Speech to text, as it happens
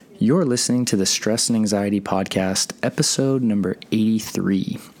You're listening to the Stress and Anxiety Podcast, episode number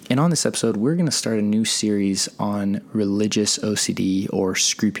 83. And on this episode, we're going to start a new series on religious OCD or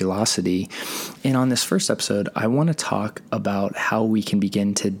scrupulosity. And on this first episode, I want to talk about how we can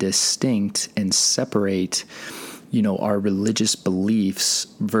begin to distinct and separate, our religious beliefs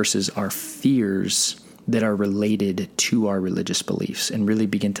versus our fears that are related to our religious beliefs, and really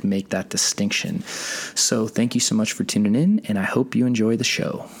begin to make that distinction. So thank you so much for tuning in, and I hope you enjoy the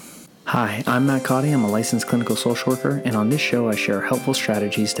show. Hi, I'm Matt Cotty. I'm a licensed clinical social worker, and on this show I share helpful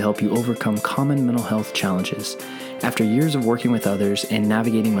strategies to help you overcome common mental health challenges. After years of working with others and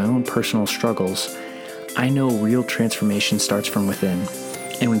navigating my own personal struggles, I know real transformation starts from within.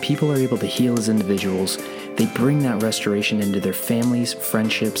 And when people are able to heal as individuals, they bring that restoration into their families,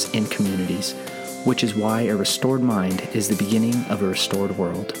 friendships, and communities, which is why a restored mind is the beginning of a restored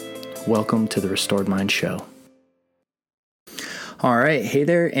world. Welcome to the Restored Mind Show. All right, hey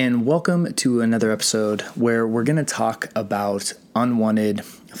there, and welcome to another episode where we're going to talk about unwanted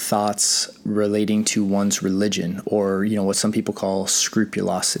thoughts relating to one's religion, or what some people call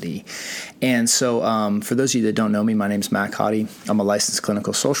scrupulosity. And so for those of you that don't know me, my name is Matt Cotty. I'm a licensed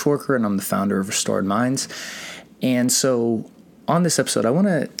clinical social worker, and I'm the founder of Restored Minds. And so on this episode, I want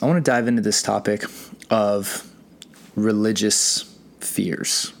to dive into this topic of religious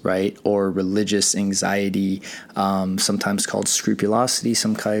fears, right? Or religious anxiety, sometimes called scrupulosity,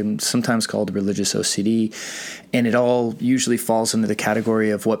 sometimes called religious OCD. And it all usually falls into the category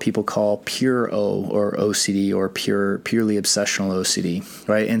of what people call pure O or OCD, or purely obsessional OCD,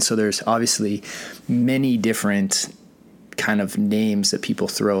 right? And so there's obviously many different kind of names that people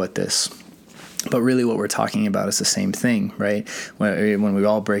throw at this. But really what we're talking about is the same thing, right? When we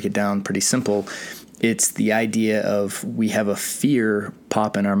all break it down pretty simple, it's the idea of we have a fear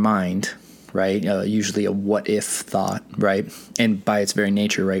pop in our mind, right? Usually a what if thought, right? And by its very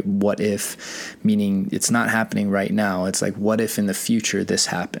nature, right? What if, meaning it's not happening right now. It's like, what if in the future this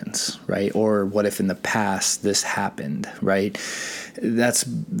happens, right? Or what if in the past this happened, right?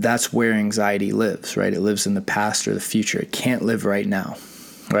 That's where anxiety lives, right? It lives in the past or the future. It can't live right now,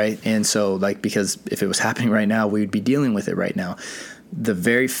 right? And so because if it was happening right now, we would be dealing with it right now. The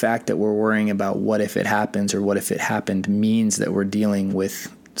very fact that we're worrying about what if it happens or what if it happened means that we're dealing with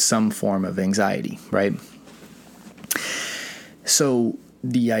some form of anxiety, right? So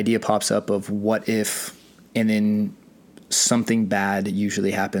the idea pops up of what if, and then something bad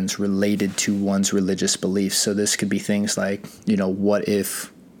usually happens related to one's religious beliefs. So this could be things like, what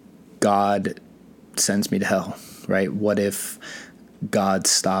if God sends me to hell, right? What if God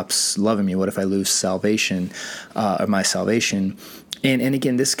stops loving me? What if I lose salvation, or my salvation? And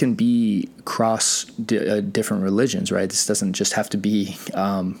again, this can be across different religions, right? This doesn't just have to be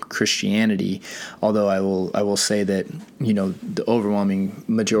Christianity. Although I will say that the overwhelming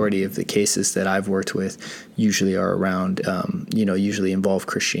majority of the cases that I've worked with usually are around usually involve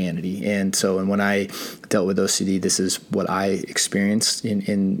Christianity. And when I dealt with OCD, this is what I experienced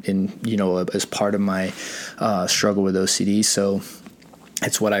in as part of my struggle with OCD. So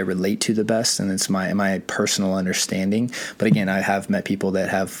it's what I relate to the best, and it's my personal understanding. But again, I have met people that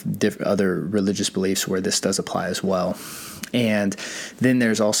have other religious beliefs where this does apply as well. And then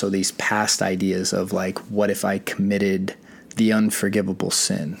there's also these past ideas of like, what if I committed the unforgivable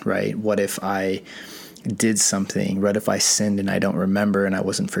sin, right? What if I did something? What if I sinned and I don't remember and I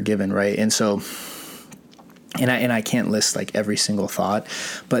wasn't forgiven, right? And so And I can't list like every single thought,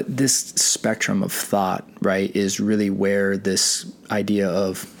 but this spectrum of thought, right, is really where this idea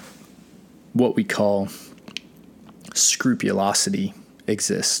of what we call scrupulosity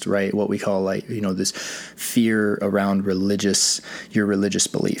exists, right? What we call this fear around your religious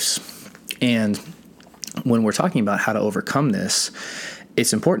beliefs. And when we're talking about how to overcome this,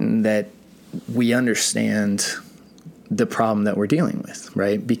 it's important that we understand the problem that we're dealing with,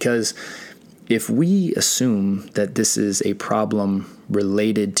 right? Because if we assume that this is a problem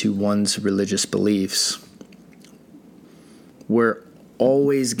related to one's religious beliefs, we're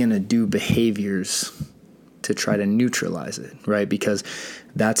always going to do behaviors to try to neutralize it, right? Because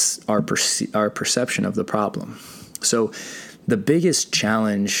that's our perception of the problem. So the biggest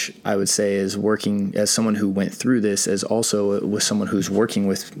challenge, I would say, is working as someone who went through this, as also with someone who's working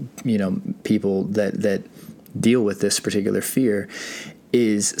with, people that deal with this particular fear,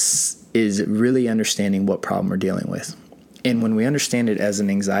 is really understanding what problem we're dealing with. And when we understand it as an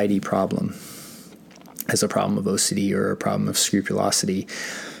anxiety problem, as a problem of OCD or a problem of scrupulosity,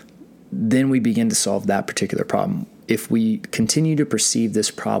 then we begin to solve that particular problem. If we continue to perceive this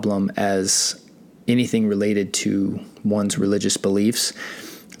problem as anything related to one's religious beliefs,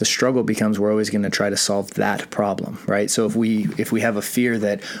 The struggle becomes we're always going to try to solve that problem, right? So if we have a fear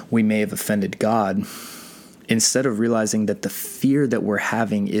that we may have offended God, instead of realizing that the fear that we're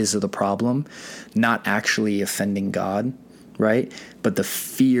having is the problem, not actually offending God, right? But the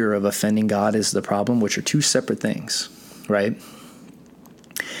fear of offending God is the problem, which are two separate things, right?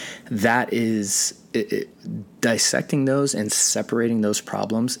 That is, dissecting those and separating those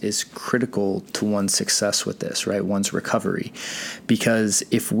problems is critical to one's success with this, right? One's recovery. Because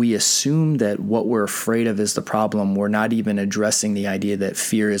if we assume that what we're afraid of is the problem, we're not even addressing the idea that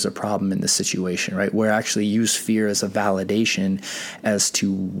fear is a problem in the situation, right? We're actually use fear as a validation as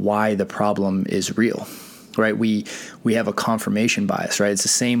to why the problem is real. Right, we have a confirmation bias, right? It's the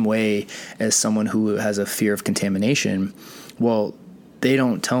same way as someone who has a fear of contamination. Well, they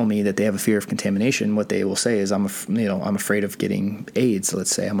don't tell me that they have a fear of contamination. What they will say is, I'm afraid of getting AIDS. Let's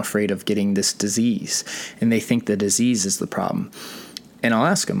say I'm afraid of getting this disease, and they think the disease is the problem. And I'll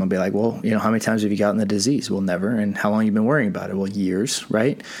ask them, I'll be like, well, how many times have you gotten the disease? Well, never. And how long have you been worrying about it? Well, years,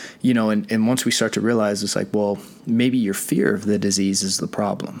 right? And once we start to realize, it's like, well, maybe your fear of the disease is the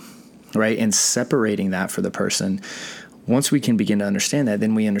problem. Right? And separating that for the person. Once we can begin to understand that,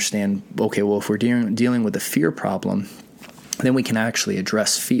 then we understand, okay, well, if we're dealing with a fear problem, then we can actually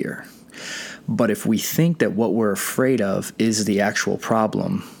address fear. But if we think that what we're afraid of is the actual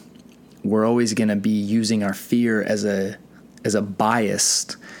problem, we're always going to be using our fear as a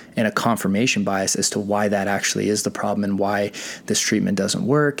bias and a confirmation bias as to why that actually is the problem and why this treatment doesn't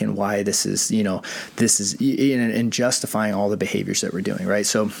work and why this is and justifying all the behaviors that we're doing, right?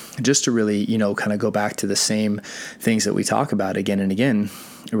 So just to really, kind of go back to the same things that we talk about again and again,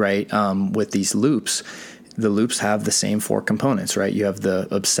 right? With these loops, the loops have the same four components, right? You have the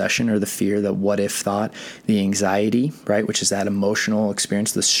obsession or the fear, the what if thought, the anxiety, right? Which is that emotional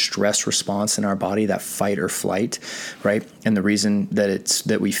experience, the stress response in our body, that fight or flight, right? And the reason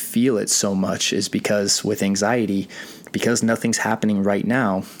that we feel it so much is because with anxiety, because nothing's happening right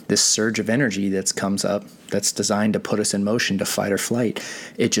now, this surge of energy that comes up, that's designed to put us in motion to fight or flight,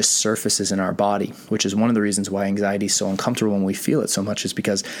 it just surfaces in our body, which is one of the reasons why anxiety is so uncomfortable when we feel it so much, is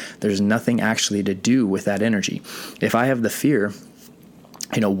because there's nothing actually to do with that energy. If I have the fear,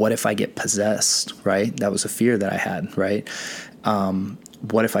 what if I get possessed, right? That was a fear that I had, right?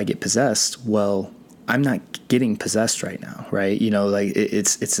 What if I get possessed? Well, I'm not getting possessed right now, right?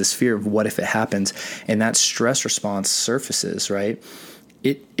 It's this fear of what if it happens, and that stress response surfaces, right?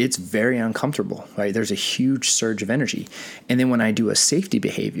 It's very uncomfortable, right? There's a huge surge of energy. And then when I do a safety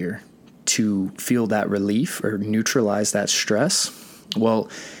behavior to feel that relief or neutralize that stress, well,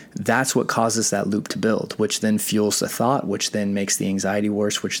 that's what causes that loop to build, which then fuels the thought, which then makes the anxiety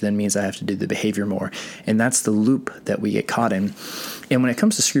worse, which then means I have to do the behavior more. And that's the loop that we get caught in. And when it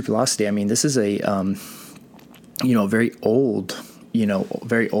comes to scrupulosity, this is a very old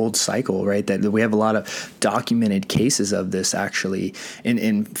cycle, right? That we have a lot of documented cases of this actually. And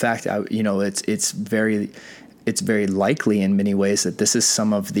in fact, it's very likely in many ways that this is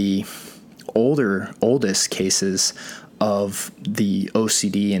some of the oldest cases of the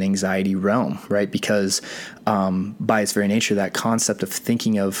OCD and anxiety realm, right? Because by its very nature, that concept of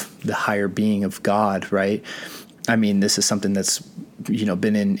thinking of the higher being of God, right? This is something that's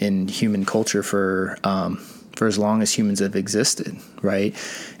been in human culture for as long as humans have existed, right?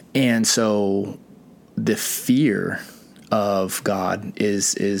 And so the fear of God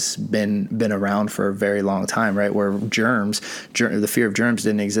is been around for a very long time, right? Where the fear of germs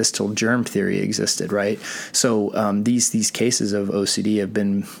didn't exist till germ theory existed, right? So these cases of OCD have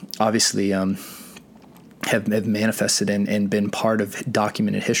been obviously have manifested and been part of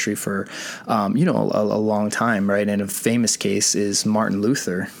documented history for a long time, right? And a famous case is Martin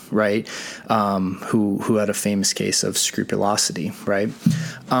Luther, right? Who had a famous case of scrupulosity, right?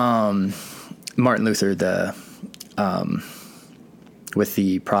 Martin Luther, with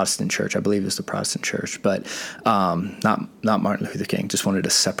the Protestant church, I believe it was the Protestant church, but not Martin Luther King. Just wanted to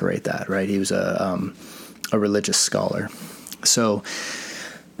separate that, right? He was a religious scholar. So,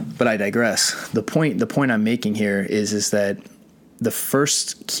 but I digress. The point I'm making here is that the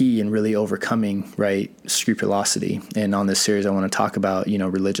first key in really overcoming, right, scrupulosity, and on this series I want to talk about,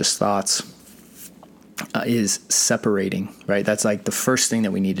 religious thoughts, is separating, right? That's like the first thing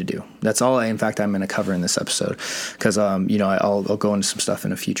that we need to do. That's all in fact, I'm going to cover in this episode because, I'll go into some stuff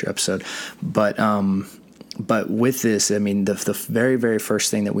in a future episode. But with this, the very, very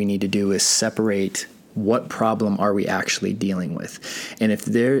first thing that we need to do is separate what problem are we actually dealing with. And if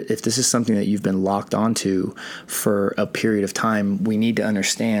this is something that you've been locked onto for a period of time, we need to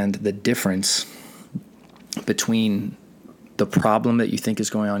understand the difference between the problem that you think is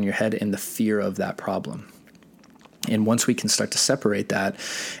going on in your head and the fear of that problem. And once we can start to separate that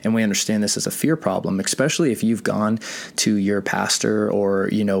and we understand this as a fear problem, especially if you've gone to your pastor or,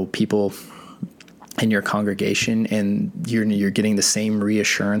 people in your congregation and you're getting the same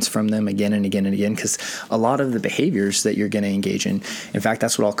reassurance from them again and again and again, because a lot of the behaviors that you're going to engage in fact,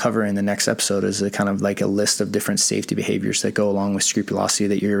 that's what I'll cover in the next episode, is a kind of like a list of different safety behaviors that go along with scrupulosity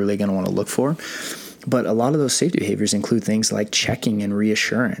that you're really going to want to look for. But a lot of those safety behaviors include things like checking and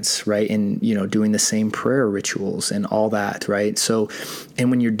reassurance, right? And, doing the same prayer rituals and all that, right? So, and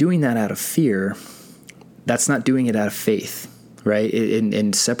when you're doing that out of fear, that's not doing it out of faith, right?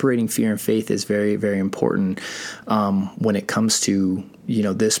 And separating fear and faith is very, very important when it comes to,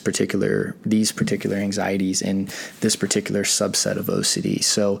 these particular anxieties and this particular subset of OCD.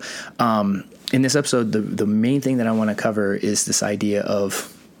 So in this episode, the main thing that I want to cover is this idea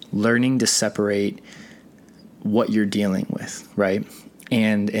of learning to separate what you're dealing with, right?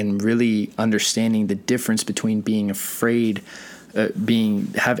 And really understanding the difference between being afraid,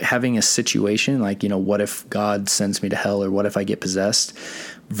 having a situation like, what if God sends me to hell, or what if I get possessed,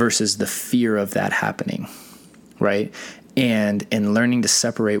 versus the fear of that happening, right? And learning to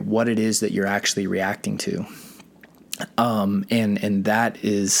separate what it is that you're actually reacting to. And that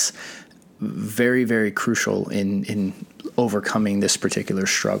is very, very crucial in overcoming this particular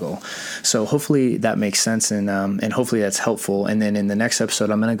struggle. So hopefully that makes sense, and hopefully that's helpful. And then in the next episode,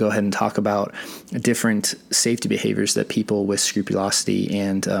 I'm going to go ahead and talk about different safety behaviors that people with scrupulosity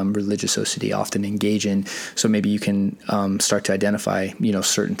and religious OCD often engage in. So maybe you can start to identify,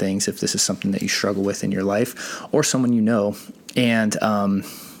 certain things if this is something that you struggle with in your life or someone you know. And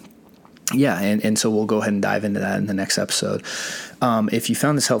and so we'll go ahead and dive into that in the next episode. If you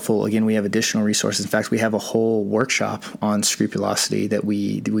found this helpful, again, we have additional resources. In fact, we have a whole workshop on scrupulosity that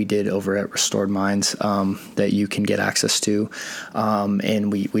we did over at Restored Minds that you can get access to,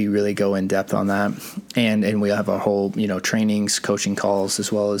 and we really go in depth on that. And we have our whole trainings, coaching calls,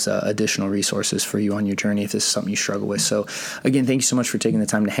 as well as additional resources for you on your journey if this is something you struggle with. So again, thank you so much for taking the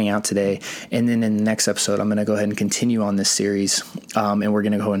time to hang out today. And then in the next episode, I'm going to go ahead and continue on this series, and we're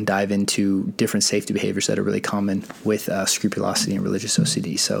going to go and dive into different safety behaviors that are really common with scrupulosity and religious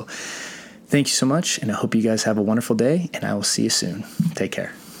OCD. So thank you so much, and I hope you guys have a wonderful day, and I will see you soon. Take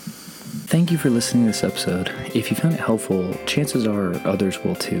care. Thank you for listening to this episode. If you found it helpful, chances are others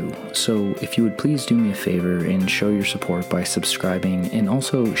will too. So if you would please do me a favor and show your support by subscribing and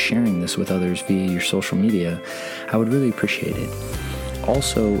also sharing this with others via your social media, I would really appreciate it.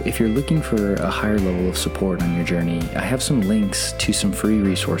 Also, if you're looking for a higher level of support on your journey, I have some links to some free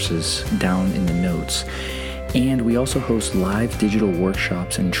resources down in the notes. And we also host live digital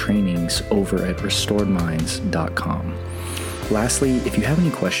workshops and trainings over at restoredminds.com. Lastly, if you have any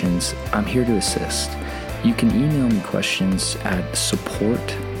questions, I'm here to assist. You can email me questions at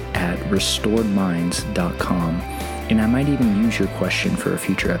support@restoredminds.com, and I might even use your question for a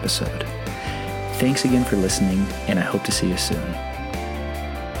future episode. Thanks again for listening, and I hope to see you soon.